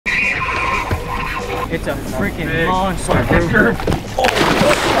It's a freaking monster. That's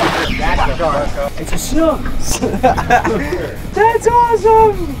a shark. It's a snook. That's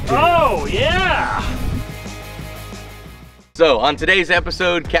awesome. Oh, yeah. So on today's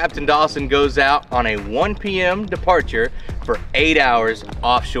episode, Captain Dawson goes out on a 1 p.m. departure for 8 hours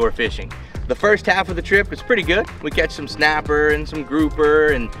offshore fishing. The first half of the trip is pretty good. We catch some snapper and some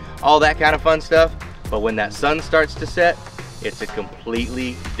grouper and all that kind of fun stuff. But when that sun starts to set, it's a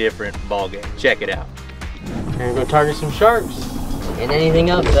completely different ballgame. Check it out. We're gonna go target some sharks and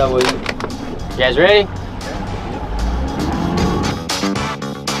anything else that we. You guys ready?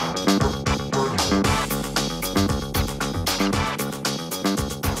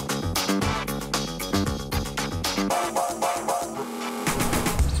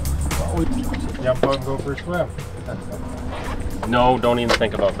 Jump out and go for a swim. No, don't even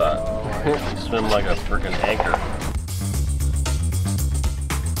think about that. You swim like a freaking anchor.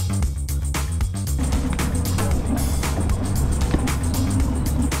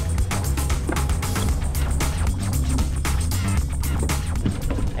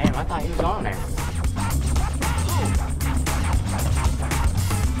 Damn, I thought he was on there.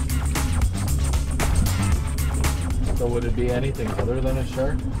 So would it be anything other than a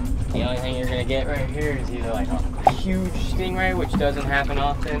shark? The only thing you're gonna get right here is either like a huge stingray, which doesn't happen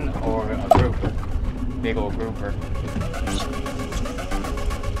often, or a grouper. Big old grouper.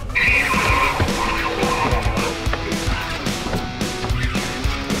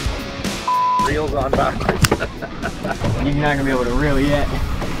 Reels on backwards. You're not gonna be able to reel yet.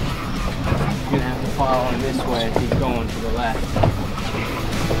 You're gonna have to follow him this way if he's going to the left.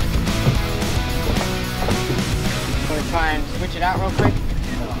 I'm gonna try and switch it out real quick.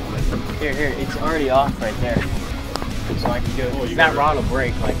 Here, it's already off right there. So I can do it. That rod will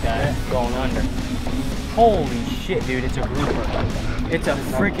break like that, going under. Holy shit, dude, it's a grouper. It's a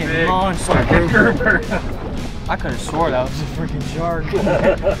freaking monster grouper. I could have swore that was a freaking shark.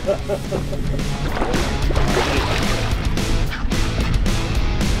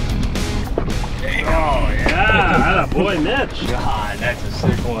 Oh, yeah. Atta boy, Mitch. God, that's a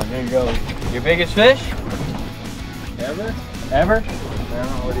sick one. There you go. Your biggest fish? Ever? Ever? I don't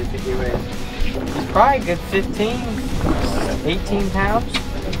know, what do you think he weighs? He's probably a good 15, 18 pounds.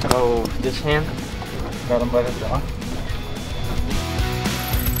 Oh, this hand? Got him by the jaw.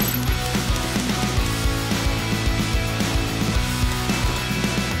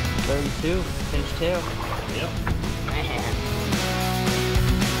 Pinch tail. Yep. Man.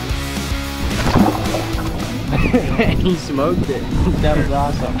 He smoked it. That was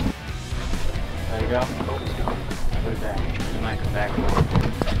awesome. There you go. Put it back. You might come back.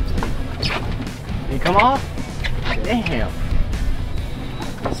 Did he come off? Damn.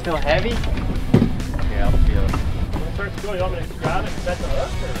 It's still heavy? Yeah, I'll feel it. When it starts to go, you want me to grab it and set the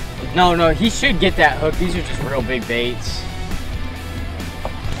hook? Or? No, he should get that hook. These are just real big baits.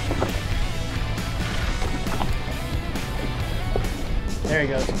 There he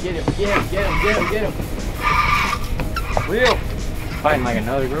goes. Get him. Reel. Fighting like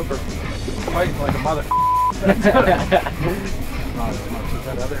another grouper. Fighting like a mother.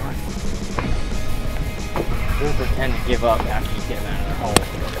 Grouper tend to give up after you get them out of their hole.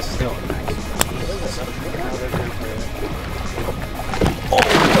 It's still a nice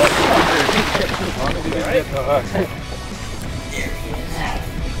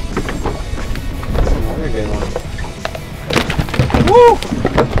Another good one. Woo!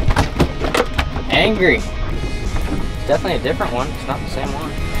 Angry. It's definitely a different one. It's not the same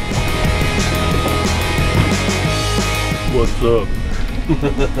one. What's up?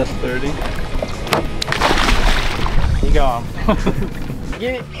 30. You go.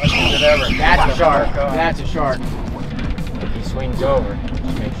 Get it. That's a shark. That's a shark. If he swings over,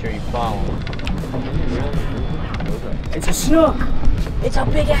 just make sure you follow him. It's a snook. It's a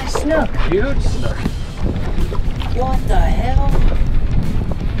big ass snook. Huge snook. What the hell?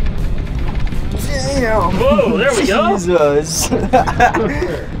 Damn. Whoa, there we go. Jesus.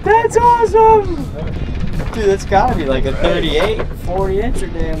 That's awesome. Dude, that's gotta be like a 38, 40 incher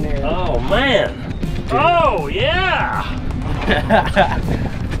damn near. Oh, man. Dude. Oh, yeah.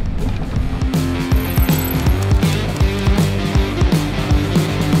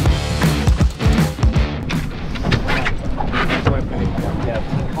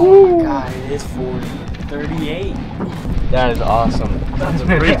 Oh God, it is 40. 38. That is awesome. That's a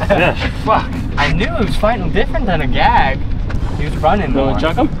great fish. Fuck. I knew it was fighting different than a gag. He was running more. Go and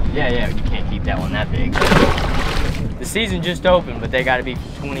chuck him? Yeah, you can't keep that one that big. The season just opened, but they got to be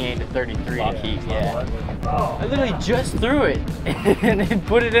 28 to 33 to keep. Yeah. I literally just threw it and then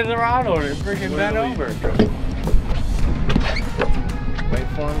put it in the rod holder and freaking bent over. Wait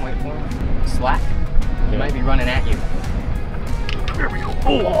for him, wait for him. Slack. He might be running at you. There we go.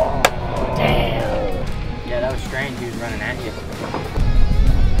 Oh, Damn. Yeah, that was strange. He was running at you.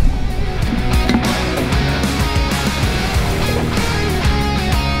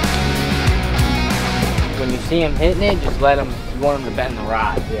 When you see him hitting it, just let him, you want him to bend the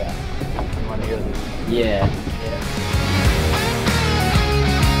rod. Yeah. You want to hear this? Yeah.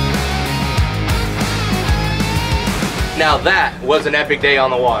 Now that was an epic day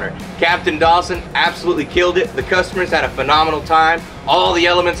on the water. Captain Dawson absolutely killed it. The customers had a phenomenal time. All the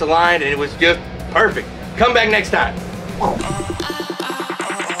elements aligned and it was just perfect. Come back next time.